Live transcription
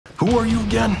Who are you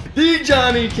again? The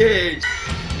Johnny Cage!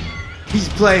 He's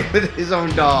playing with his own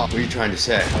doll. What are you trying to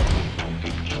say?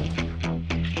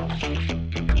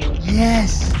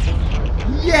 Yes!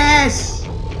 Yes!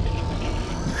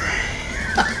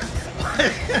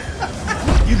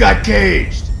 You got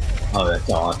caged! Oh, that's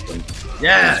awesome.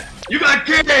 Yeah! You got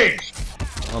caged!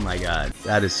 Oh my god,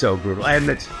 that is so brutal. And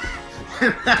it's...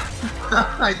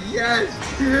 yes!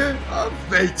 A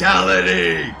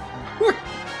fatality!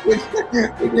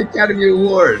 The Academy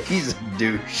Award. He's a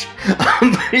douche.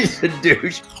 He's a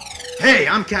douche. Hey,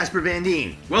 I'm Casper Van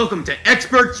Dien. Welcome to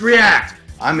Experts React.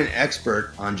 I'm an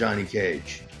expert on Johnny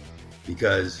Cage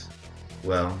because,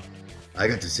 well, I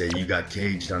got to say you got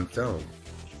caged on film,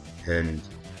 and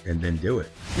then do it.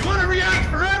 You want to react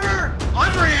forever?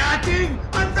 I'm reacting.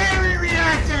 I'm very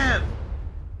reactive.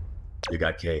 You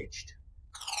got caged.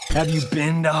 Have you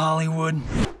been to Hollywood?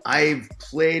 I've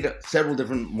played several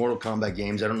different Mortal Kombat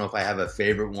games. I don't know if I have a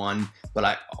favorite one,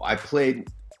 but I played,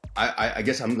 I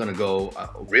guess I'm gonna go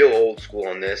real old school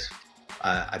on this.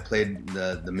 I played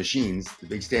the machines, the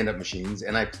big stand-up machines,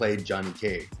 and I played Johnny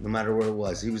Cage. No matter what it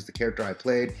was, he was the character I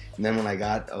played. And then when I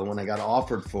got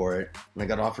offered for it, when I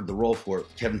got offered the role for it,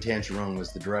 Kevin Tancherone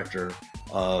was the director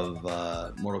of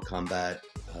Mortal Kombat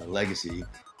Legacy,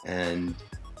 and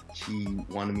he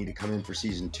wanted me to come in for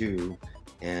season 2.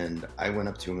 And I went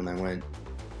up to him and I went,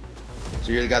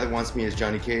 "So you're the guy that wants me as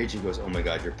Johnny Cage?" He goes, "Oh my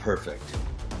God, you're perfect."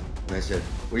 And I said,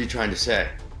 "What are you trying to say?"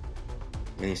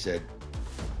 And he said,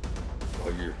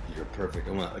 "Oh, you're perfect.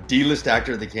 I'm a D-list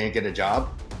actor that can't get a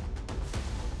job."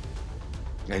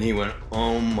 And he went,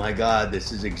 "Oh my God,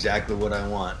 this is exactly what I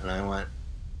want." And I went,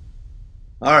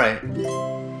 "All right."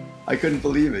 I couldn't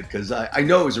believe it because I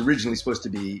know it was originally supposed to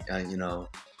be, you know,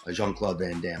 Jean-Claude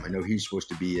Van Damme. I know he's supposed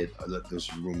to be it.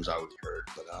 Those rumors I always heard,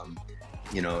 but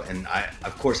you know, and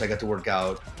of course I got to work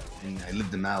out, and I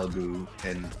lived in Malibu,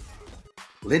 and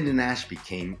Lyndon Ashby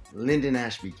came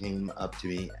up to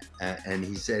me, and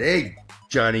he said, "Hey,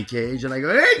 Johnny Cage," and I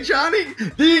go, "Hey, Johnny,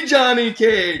 the Johnny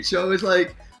Cage." So it was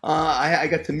like I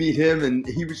got to meet him, and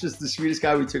he was just the sweetest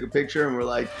guy. We took a picture, and we're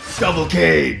like double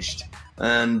caged,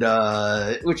 and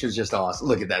which was just awesome.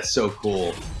 Look at that, so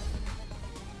cool.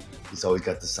 He's always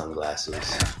got the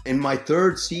sunglasses. In my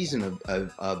 3rd season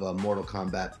of Mortal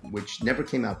Kombat, which never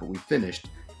came out, but we finished,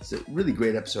 it's a really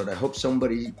great episode. I hope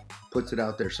somebody puts it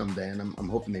out there someday, and I'm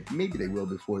hoping maybe they will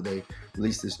before they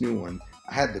release this new one.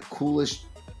 I had the coolest,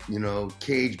 you know,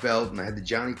 cage belt, and I had the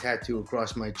Johnny tattoo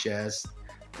across my chest,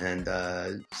 and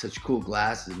such cool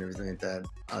glasses and everything like that.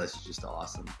 Oh, this is just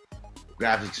awesome. The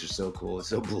graphics are so cool. It's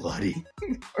so bloody.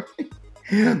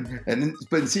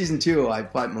 But in season 2, I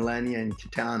fought Millennia and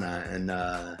Katana, and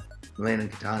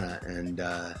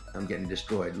I'm getting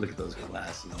destroyed. Look at those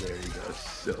glasses. There you go.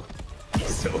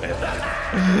 So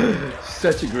heavy.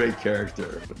 Such a great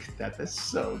character. Look at that. That's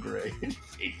so great.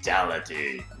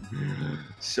 Fatality.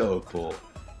 So cool.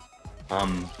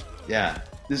 Yeah.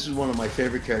 This is one of my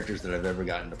favorite characters that I've ever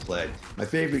gotten to play. My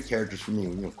favorite characters for me,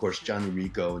 you know, of course, Johnny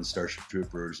Rico and Starship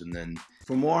Troopers. And then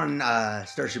for more on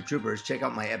Starship Troopers, check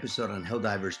out my episode on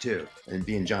Helldivers 2 and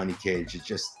being Johnny Cage. It's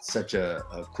just such a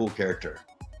cool character.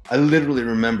 I literally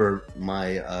remember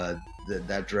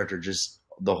that director just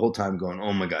the whole time going,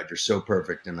 "Oh my God, you're so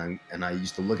perfect." And I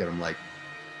used to look at him like,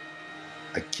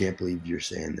 "I can't believe you're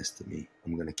saying this to me.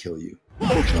 I'm gonna kill you."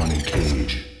 Johnny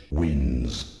Cage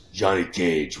wins. Johnny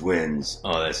Cage wins.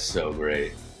 Oh, that's so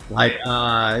great. Like,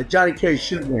 Johnny Cage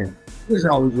should win. He doesn't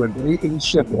always win, but he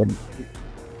should win.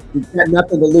 He's got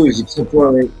nothing to lose except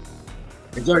for, like,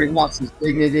 he's already lost his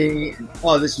dignity.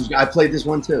 Oh, I played this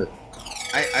one too.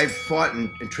 I fought and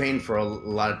trained for a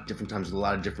lot of different times with a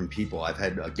lot of different people. I've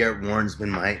had Garrett Warren's been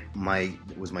my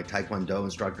Taekwondo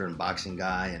instructor and boxing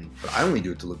guy, but I only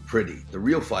do it to look pretty. The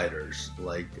real fighters,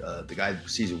 like the guy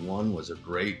season 1 was a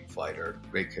great fighter,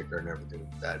 great kicker and everything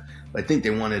like that. But I think they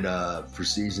wanted for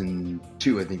season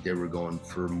 2, I think they were going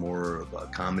for more of a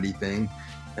comedy thing,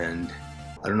 and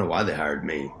I don't know why they hired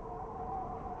me.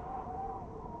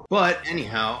 But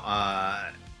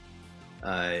anyhow,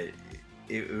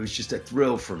 it was just a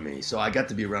thrill for me. So I got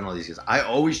to be around all these guys. I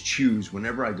always choose,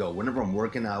 whenever I go, whenever I'm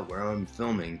working out, wherever I'm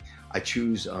filming, I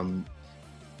choose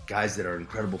guys that are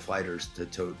incredible fighters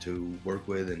to work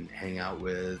with and hang out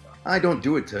with. I don't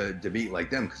do it to beat like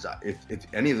them, because if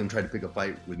any of them tried to pick a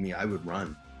fight with me, I would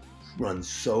run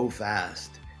so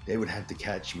fast. They would have to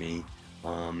catch me,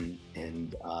 and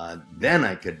then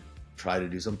I could try to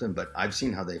do something. But I've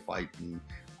seen how they fight, and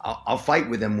I'll fight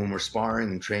with them when we're sparring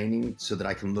and training so that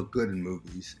I can look good in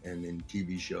movies and in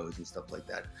TV shows and stuff like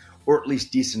that. Or at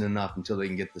least decent enough until they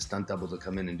can get the stunt double to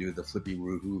come in and do the flippy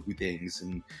woo-hoo things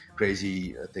and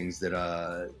crazy things that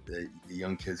the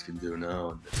young kids can do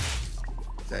now.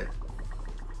 that?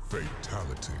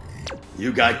 Fatality.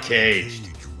 You got caged.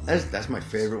 That's my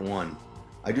favorite one.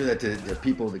 I do that to the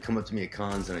people that come up to me at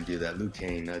cons, and I do that. Luke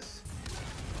Kane, that's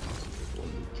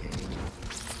Luke Kane.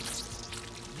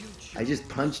 I just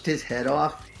punched his head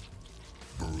off.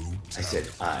 I said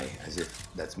I, as if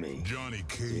that's me. Johnny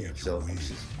Cage. Yeah, so I'm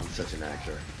such an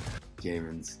actor. Can't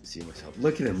even see myself.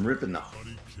 Look at him ripping the.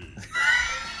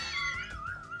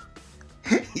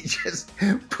 He just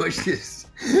pushed his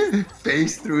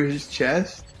face through his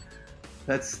chest.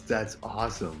 That's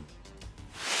awesome.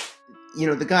 You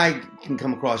know, the guy can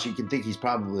come across, you can think he's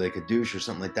probably like a douche or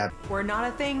something like that. We're not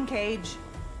a thing, Cage.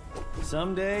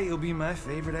 Someday you'll be my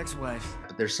favorite ex-wife.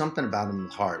 But there's something about him in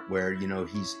the heart where, you know,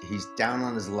 he's down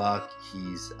on his luck.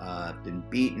 He's been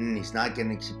beaten. He's not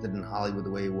getting accepted in Hollywood the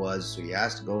way he was. So he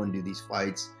has to go and do these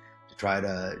fights to try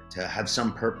to have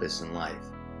some purpose in life.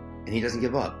 And he doesn't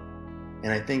give up.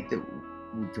 And I think that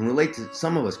we can relate to,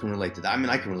 some of us can relate to that. I mean,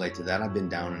 I can relate to that. I've been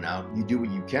down and out. You do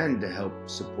what you can to help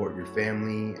support your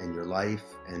family and your life.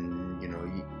 And, you know,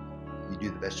 you do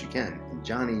the best you can. And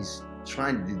Johnny's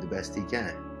trying to do the best he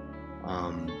can.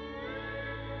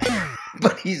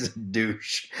 But he's a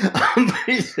douche.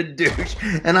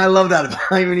 And I love that about him.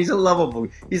 I mean, he's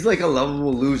like a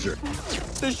lovable loser.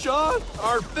 The shot,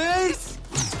 our face.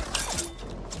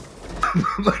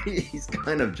 But he's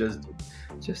kind of just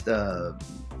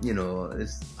you know,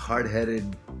 this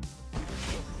hard-headed.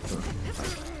 So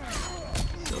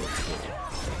cool.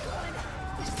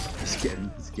 He's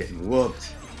getting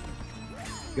whooped.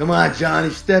 Come on,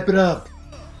 Johnny, step it up.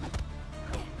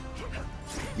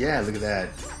 Yeah, look at that.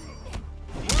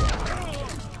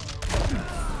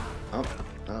 Oh,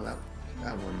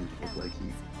 that one looked like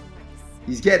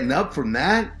he's getting up from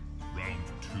that.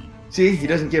 See, he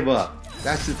doesn't give up.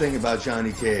 That's the thing about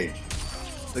Johnny Cage.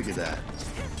 Look at that.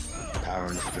 Power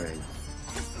and strength.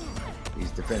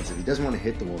 He's defensive. He doesn't want to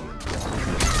hit the woman.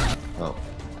 Oh,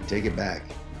 I take it back.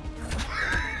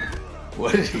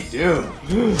 What did he do?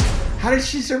 How did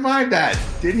she survive that?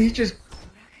 Didn't he just...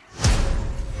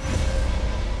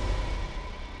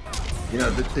 You know,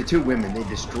 the two women, they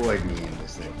destroyed me in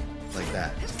this thing. Like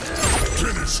that.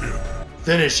 Finish him.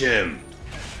 Finish him.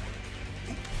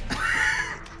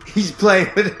 He's playing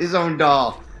with his own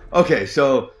doll. Okay,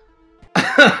 so...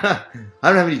 I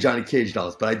don't have any Johnny Cage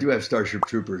dolls, but I do have Starship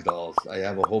Troopers dolls. I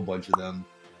have a whole bunch of them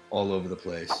all over the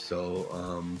place.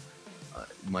 So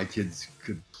my kids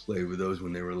could play with those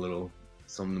when they were little.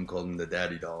 Some of them called them the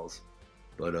daddy dolls.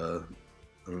 But I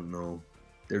don't know.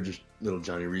 They're just little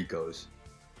Johnny Ricos.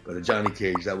 But a Johnny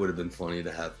Cage, that would have been funny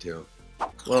to have too.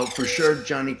 Well, for sure,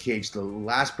 Johnny Cage, the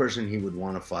last person he would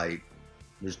want to fight,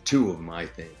 there's two of them, I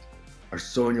think, are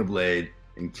Sonya Blade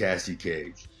and Cassie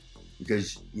Cage.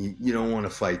 Because you don't want to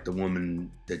fight the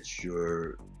woman that's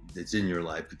in your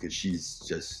life, because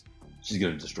she's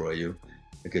going to destroy you.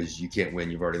 Because you can't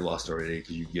win, you've already lost already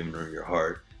because you've given her your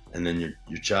heart. And then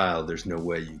your child, there's no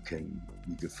way you could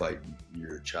fight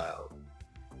your child.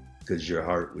 Because your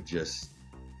heart would just,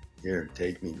 here,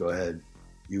 take me, go ahead,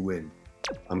 you win.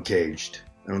 I'm caged.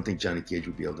 I don't think Johnny Cage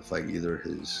would be able to fight either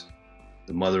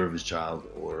the mother of his child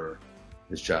or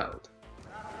his child.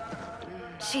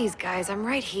 Jeez, guys, I'm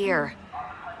right here.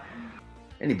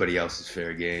 Anybody else is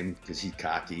fair game because he's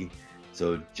cocky.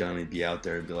 So Johnny'd be out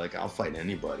there and be like, I'll fight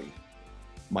anybody.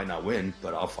 Might not win,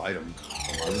 but I'll fight him.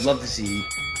 I would love to see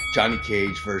Johnny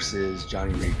Cage versus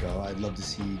Johnny Rico. I'd love to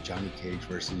see Johnny Cage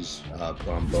versus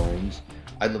Bones.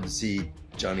 I'd love to see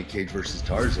Johnny Cage versus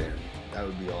Tarzan. That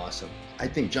would be awesome. I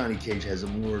think Johnny Cage has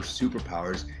more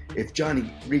superpowers. If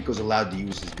Johnny Rico's allowed to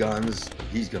use his guns,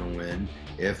 he's gonna win.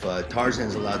 If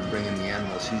Tarzan's allowed to bring in the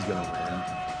animals, he's gonna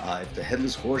win. If the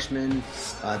Headless Horseman,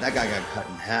 that guy got cut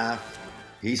in half.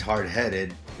 He's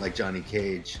hard-headed like Johnny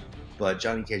Cage, but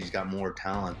Johnny Cage has got more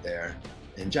talent there.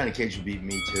 And Johnny Cage would beat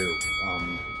me too.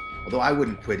 Although I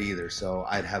wouldn't quit either, so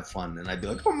I'd have fun and I'd be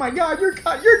like, oh my God,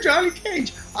 you're Johnny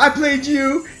Cage. I played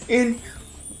you in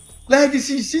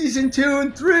Legacy Season 2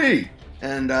 and 3.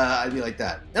 And I'd be like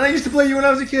that. And I used to play you when I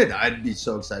was a kid. I'd be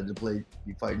so excited to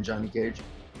be fighting Johnny Cage.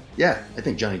 Yeah, I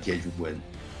think Johnny Cage would win.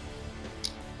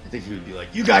 I think he would be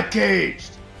like, you got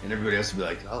caged! And everybody else would be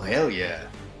like, oh, hell yeah.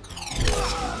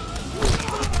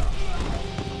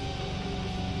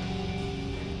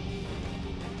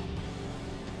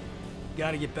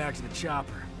 Gotta get back to the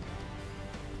chopper.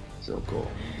 So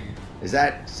cool. Is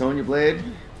that Sonya Blade?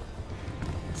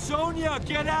 Sonya,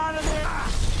 get out of there!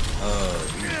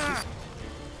 Oh,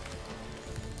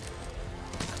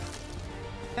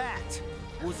 That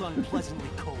was unpleasantly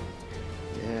cold.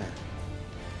 yeah.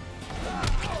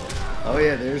 Oh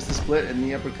yeah, there's the split and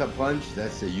the uppercut punch.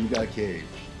 That's the you got caged.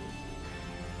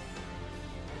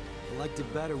 liked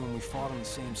it better when we fought on the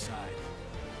same side.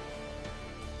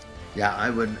 Yeah,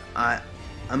 I would.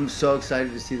 I'm so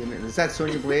excited to see them. Is that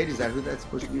Sonya Blade? Is that who that's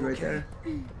supposed to be right there?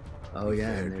 Oh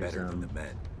yeah, and there's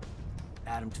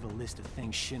Add him to the list of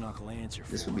things Shinnok will answer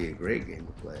for. This would be a great game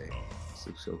to play. This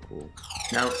looks so cool.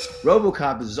 Now,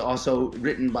 RoboCop is also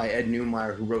written by Ed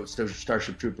Neumeyer, who wrote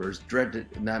Starship Troopers. Directed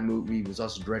in that movie was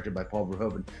also directed by Paul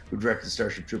Verhoeven, who directed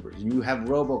Starship Troopers. And you have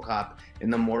RoboCop in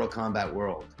the Mortal Kombat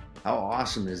world. How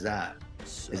awesome is that?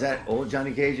 Is that old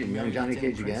Johnny Cage and young Johnny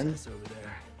Cage again?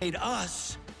 Made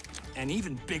us an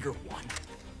even bigger one.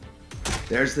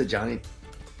 There's the Johnny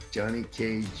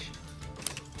Cage.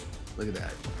 Look at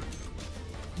that.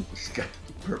 He's got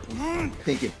purple. I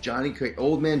think if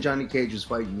old man Johnny Cage was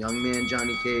fighting young man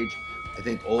Johnny Cage, I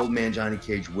think old man Johnny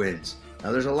Cage wins.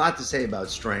 Now there's a lot to say about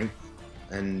strength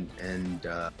and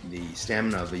the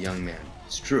stamina of a young man.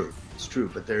 It's true,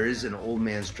 but there is an old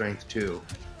man's strength too,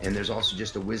 and there's also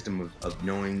just a wisdom of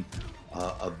knowing,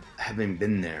 of having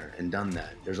been there and done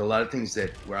that. There's a lot of things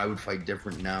where I would fight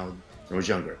different now than when I was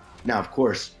younger. Now, of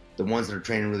course, the ones that are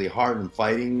training really hard and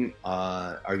fighting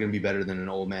are going to be better than an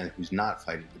old man who's not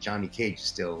fighting. But Johnny Cage is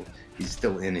still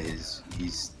in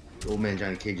old man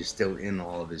Johnny Cage is still in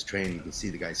all of his training. You can see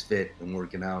the guy's fit and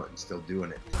working out and still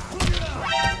doing it.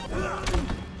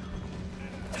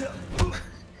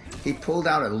 He pulled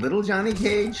out a little Johnny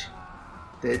Cage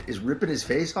that is ripping his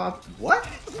face off. What?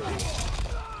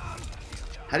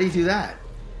 How do you do that?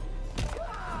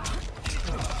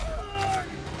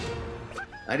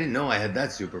 I didn't know I had that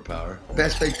superpower.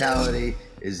 Best fatality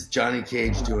is Johnny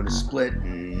Cage doing a split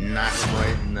and knocking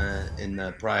him right in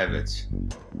the privates,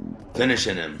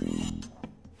 finishing him.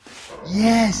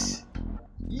 Yes,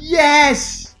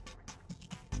 yes.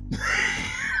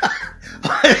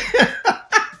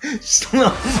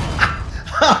 Slow.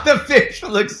 The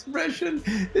facial expression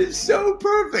is so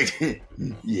perfect.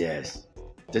 Yes.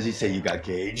 Does he say you got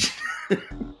caged?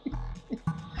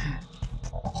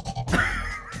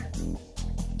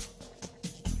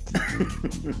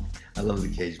 I love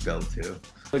the cage belt too.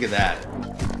 Look at that.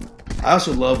 I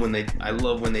also love when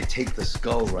they take the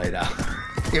skull right out.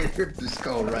 They rip the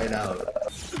skull right out.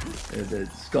 The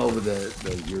skull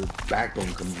with your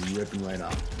backbone comes ripping right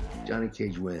off. Johnny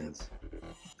Cage wins.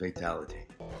 Fatality.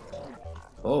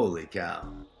 Holy cow.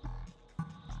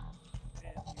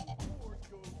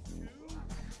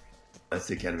 That's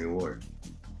the Academy Award.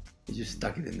 You just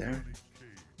stuck it in there.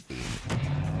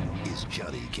 Is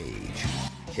Johnny Cage.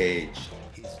 Cage.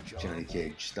 Johnny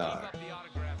Cage star.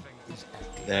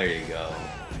 There you go.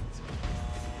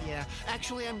 Yeah,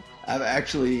 actually I've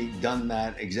actually done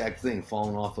that exact thing,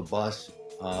 fallen off a bus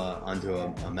onto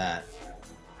a mat.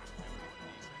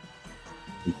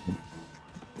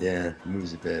 Yeah, it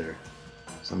moves it better.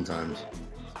 Sometimes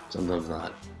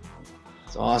not.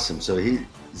 It's awesome. So is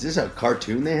this a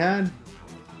cartoon they had?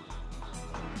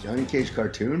 Johnny Cage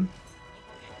cartoon?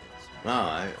 No,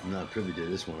 I'm not privy to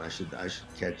this one. I should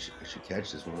catch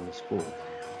this one. It's cool.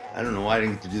 I don't know why I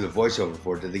didn't get to do the voiceover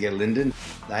for it. Did they get Lyndon?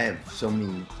 I have so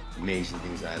many amazing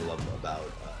things that I love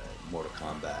about Mortal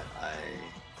Kombat.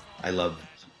 I loved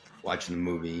watching the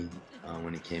movie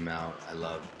when it came out. I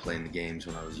loved playing the games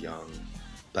when I was young.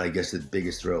 But I guess the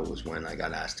biggest thrill was when I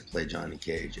got asked to play Johnny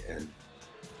Cage,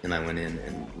 and I went in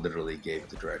and literally gave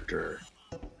the director,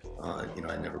 I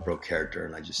never broke character,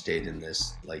 and I just stayed in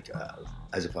this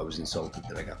as if I was insulted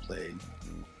that I got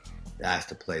asked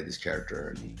to play this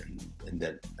character, and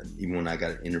that even when I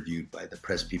got interviewed by the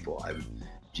press people, I would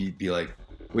be like,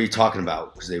 "What are you talking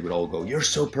about?" Because they would all go, "You're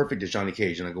so perfect as Johnny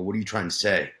Cage," and I go, "What are you trying to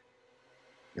say?"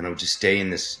 And I would just stay in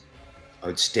this. I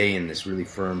would stay in this really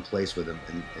firm place with them,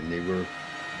 and they were.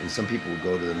 And some people would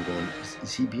go to them going,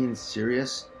 is he being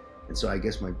serious? And so I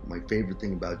guess my favorite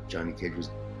thing about Johnny Cage was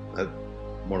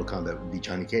Mortal Kombat would be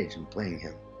Johnny Cage and playing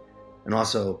him. And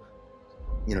also,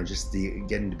 just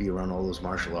getting to be around all those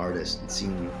martial artists and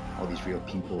seeing all these real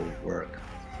people work.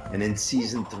 And in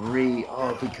season 3,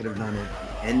 if we could have done it,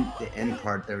 the end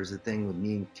part, there was a thing with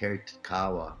me and Kerry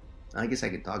Takawa. I guess I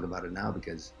could talk about it now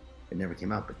because it never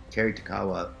came out, but Kerry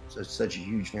Takawa, such a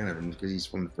huge fan of him because he's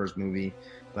from the first movie.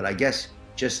 But I guess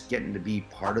just getting to be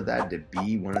part of that, to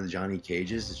be one of the Johnny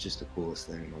Cages, is just the coolest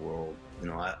thing in the world.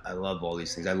 I love all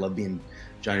these things. I love being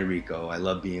Johnny Rico. I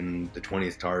love being the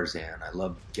 20th Tarzan. I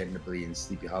love getting to be in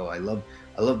Sleepy Hollow. I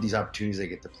love these opportunities I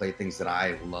get to play things that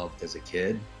I loved as a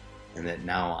kid, and that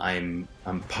now I'm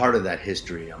part of that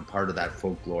history. I'm part of that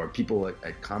folklore. People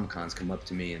at Comic-Cons come up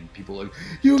to me and people are like,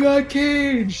 "You got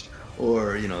caged!"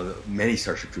 Or many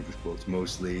Starship Troopers quotes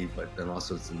mostly, but then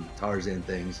also some Tarzan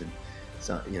things, and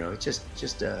so it's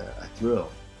just a thrill.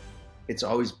 It's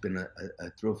always been a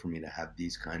thrill for me to have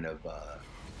these kind of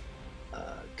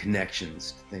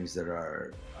connections, things that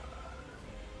are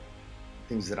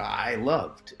things that I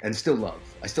loved and still love.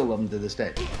 I still love them to this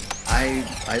day.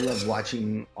 I love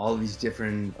watching all these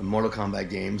different Mortal Kombat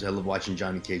games. I love watching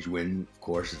Johnny Cage win, of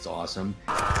course, it's awesome.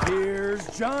 Here's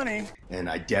Johnny. And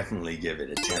I definitely give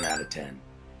it a 10 out of 10.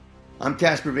 I'm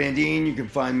Casper Van Dien. You can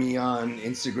find me on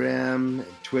Instagram,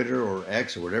 Twitter, or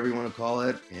X, or whatever you want to call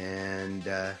it. And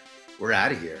we're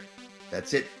out of here.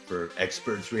 That's it for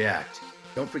Experts React.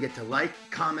 Don't forget to like,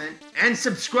 comment, and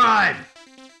subscribe.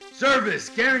 Service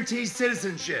guarantees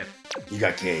citizenship. You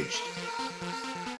got caged.